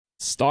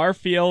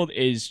Starfield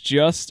is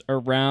just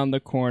around the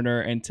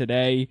corner, and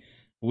today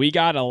we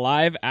got a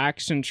live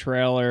action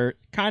trailer,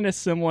 kind of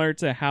similar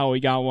to how we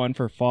got one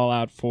for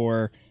Fallout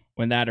 4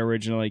 when that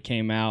originally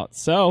came out.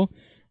 So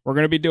we're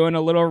going to be doing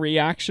a little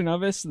reaction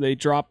of this. They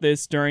dropped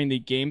this during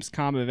the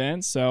Gamescom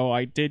event, so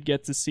I did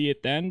get to see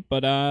it then.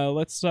 But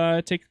let's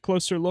take a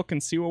closer look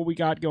and see what we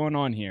got going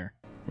on here.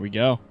 Here we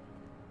go.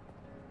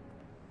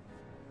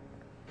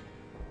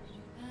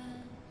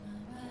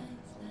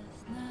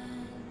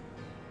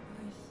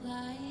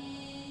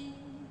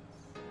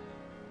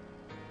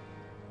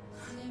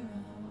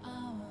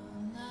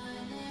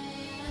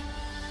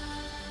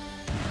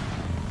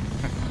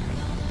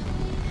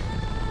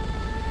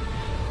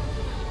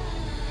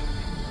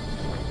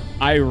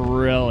 I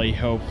really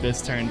hope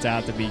this turns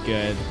out to be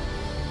good.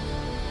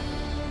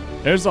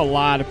 There's a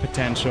lot of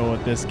potential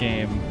with this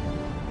game.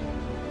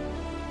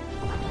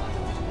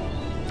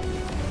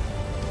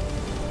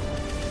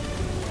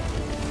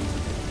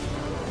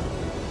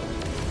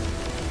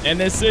 And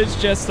this is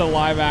just a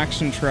live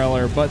action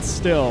trailer, but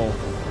still,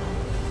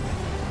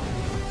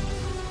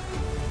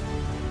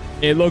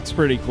 it looks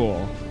pretty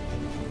cool.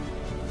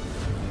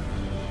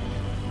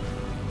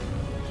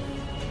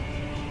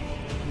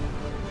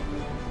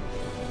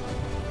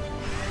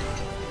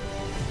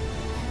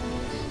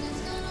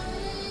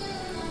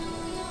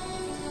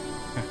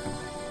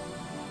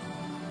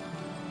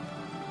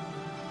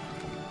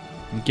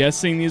 I'm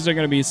guessing these are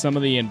going to be some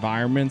of the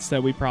environments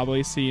that we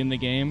probably see in the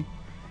game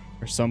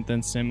or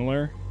something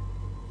similar.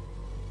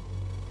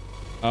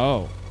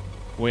 Oh,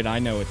 wait, I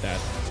know what that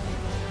is.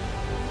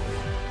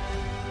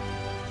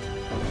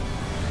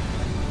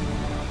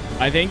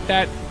 I think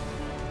that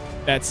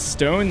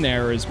stone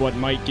there is what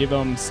might give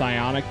them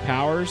psionic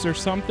powers or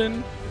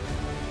something.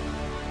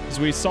 Because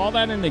we saw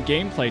that in the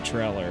gameplay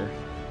trailer.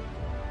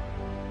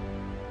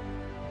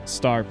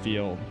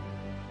 Starfield.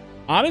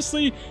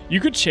 Honestly, you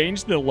could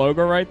change the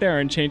logo right there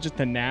and change it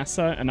to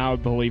NASA, and I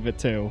would believe it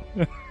too.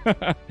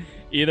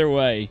 Either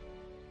way.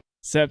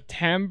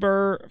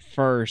 September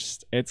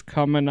 1st. It's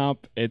coming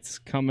up. It's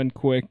coming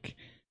quick.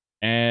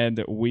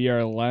 And we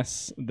are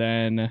less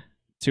than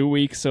 2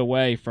 weeks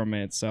away from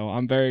it. So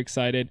I'm very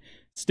excited.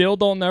 Still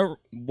don't know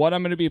what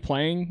I'm going to be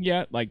playing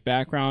yet. Like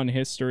background,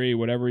 history,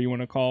 whatever you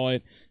want to call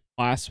it.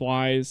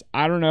 Class-wise.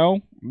 I don't know.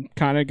 I'm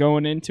kind of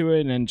going into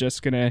it and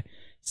just going to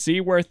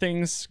see where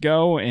things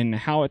go and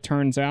how it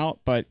turns out.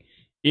 But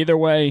either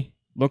way,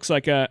 looks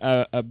like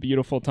a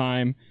beautiful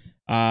time.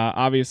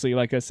 Obviously,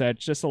 like I said,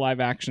 just a live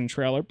action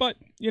trailer, but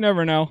you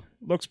never know.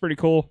 Looks pretty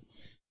cool.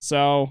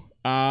 So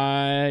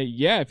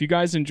yeah, if you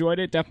guys enjoyed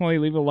it, definitely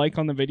leave a like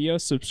on the video.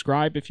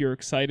 Subscribe if you're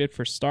excited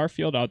for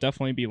Starfield. I'll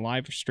definitely be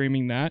live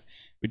streaming that.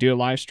 We do a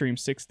live stream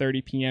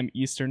 6:30 p.m.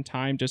 Eastern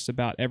time just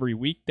about every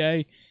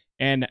weekday,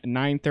 and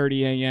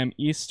 9:30 a.m.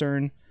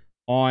 Eastern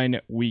on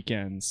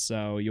weekends.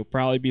 So you'll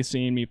probably be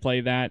seeing me play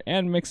that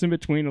and mix in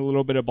between a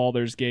little bit of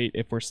Baldur's Gate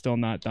if we're still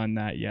not done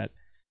that yet.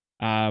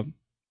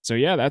 So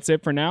yeah, that's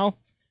it for now.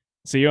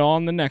 See you all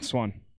in the next one.